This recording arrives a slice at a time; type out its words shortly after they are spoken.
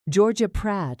Georgia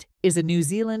Pratt is a New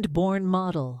Zealand-born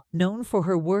model known for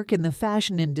her work in the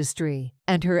fashion industry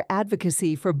and her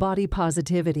advocacy for body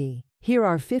positivity. Here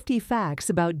are 50 facts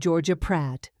about Georgia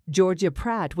Pratt. Georgia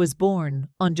Pratt was born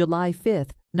on July 5,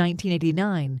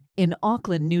 1989, in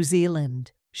Auckland, New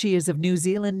Zealand. She is of New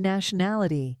Zealand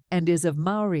nationality and is of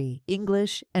Maori,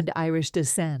 English, and Irish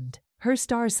descent. Her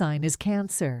star sign is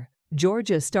Cancer.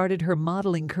 Georgia started her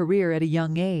modeling career at a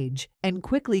young age and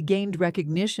quickly gained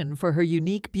recognition for her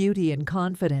unique beauty and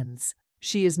confidence.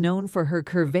 She is known for her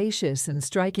curvaceous and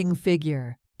striking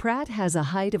figure. Pratt has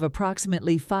a height of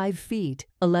approximately 5 feet,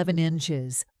 11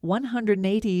 inches,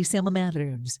 180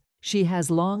 centimeters. She has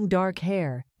long dark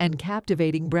hair and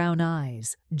captivating brown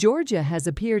eyes. Georgia has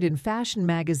appeared in fashion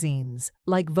magazines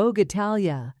like Vogue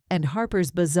Italia and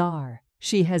Harper's Bazaar.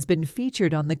 She has been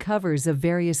featured on the covers of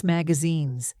various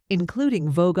magazines, including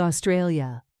Vogue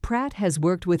Australia. Pratt has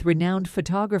worked with renowned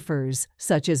photographers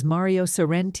such as Mario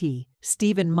Sorrenti,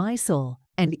 Stephen Meisel,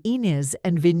 and Inez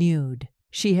and Vinude.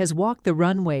 She has walked the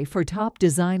runway for top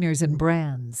designers and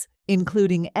brands,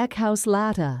 including Eckhouse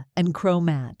Latta and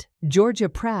Chromat. Georgia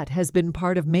Pratt has been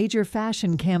part of major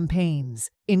fashion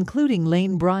campaigns, including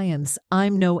Lane Bryant's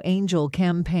I'm No Angel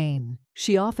campaign.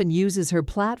 She often uses her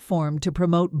platform to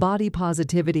promote body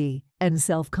positivity and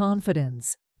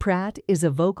self-confidence. Pratt is a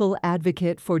vocal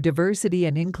advocate for diversity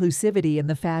and inclusivity in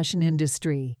the fashion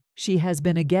industry. She has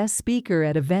been a guest speaker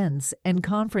at events and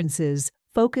conferences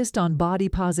focused on body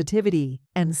positivity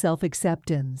and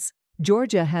self-acceptance.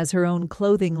 Georgia has her own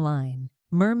clothing line,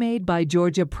 Mermaid by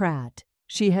Georgia Pratt.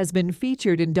 She has been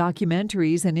featured in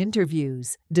documentaries and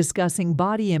interviews discussing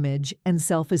body image and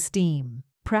self-esteem.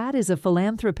 Pratt is a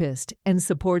philanthropist and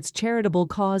supports charitable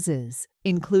causes,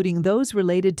 including those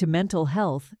related to mental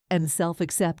health and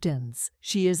self-acceptance.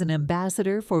 She is an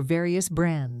ambassador for various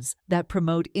brands that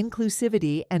promote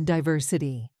inclusivity and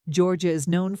diversity. Georgia is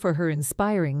known for her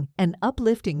inspiring and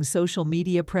uplifting social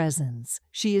media presence.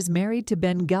 She is married to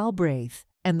Ben Galbraith,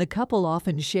 and the couple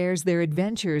often shares their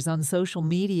adventures on social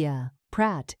media.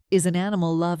 Pratt is an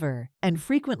animal lover and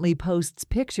frequently posts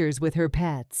pictures with her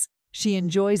pets. She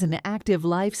enjoys an active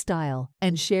lifestyle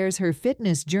and shares her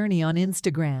fitness journey on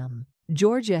Instagram.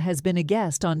 Georgia has been a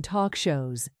guest on talk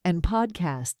shows and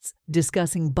podcasts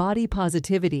discussing body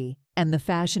positivity and the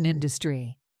fashion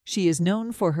industry. She is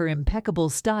known for her impeccable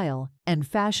style and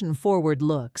fashion-forward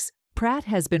looks. Pratt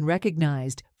has been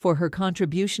recognized for her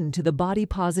contribution to the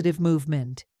body-positive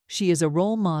movement. She is a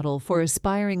role model for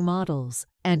aspiring models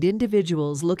and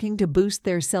individuals looking to boost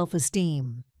their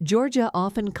self-esteem. Georgia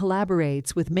often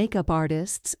collaborates with makeup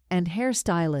artists and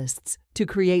hairstylists to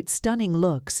create stunning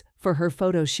looks for her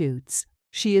photo shoots.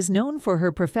 She is known for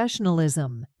her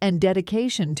professionalism and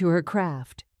dedication to her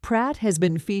craft. Pratt has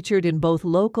been featured in both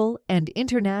local and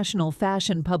international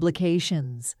fashion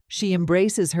publications. She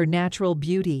embraces her natural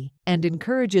beauty and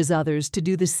encourages others to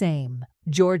do the same.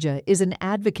 Georgia is an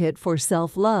advocate for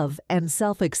self-love and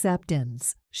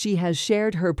self-acceptance. She has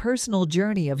shared her personal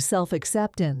journey of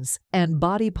self-acceptance and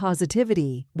body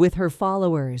positivity with her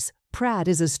followers. Pratt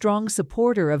is a strong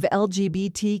supporter of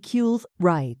LGBTQ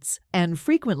rights and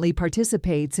frequently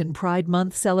participates in Pride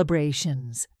Month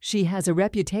celebrations. She has a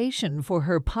reputation for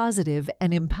her positive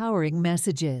and empowering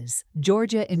messages.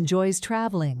 Georgia enjoys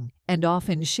traveling and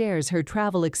often shares her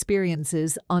travel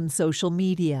experiences on social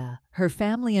media. Her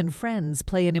family and friends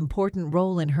play an important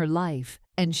role in her life,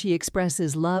 and she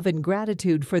expresses love and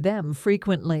gratitude for them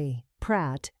frequently.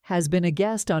 Pratt has been a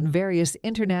guest on various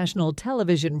international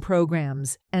television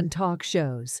programs and talk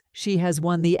shows. She has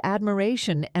won the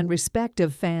admiration and respect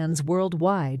of fans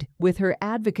worldwide with her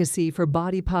advocacy for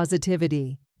body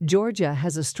positivity. Georgia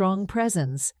has a strong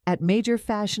presence at major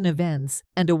fashion events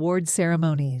and award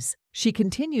ceremonies. She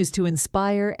continues to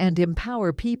inspire and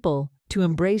empower people to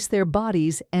embrace their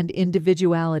bodies and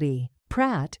individuality.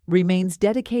 Pratt remains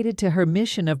dedicated to her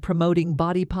mission of promoting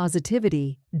body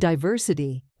positivity,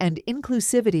 diversity, and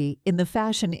inclusivity in the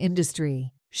fashion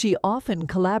industry. She often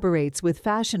collaborates with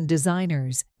fashion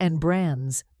designers and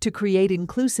brands to create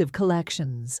inclusive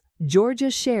collections.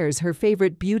 Georgia shares her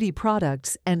favorite beauty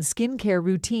products and skincare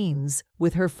routines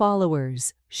with her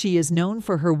followers. She is known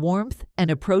for her warmth and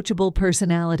approachable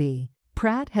personality.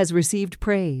 Pratt has received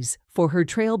praise for her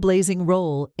trailblazing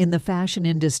role in the fashion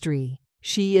industry.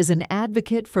 She is an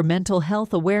advocate for mental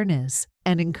health awareness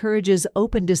and encourages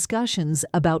open discussions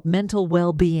about mental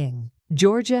well-being.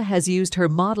 Georgia has used her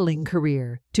modeling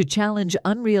career to challenge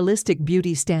unrealistic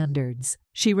beauty standards.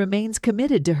 She remains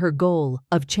committed to her goal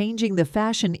of changing the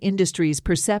fashion industry's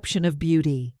perception of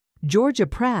beauty. Georgia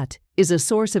Pratt is a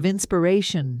source of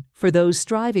inspiration for those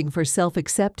striving for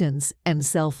self-acceptance and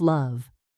self-love.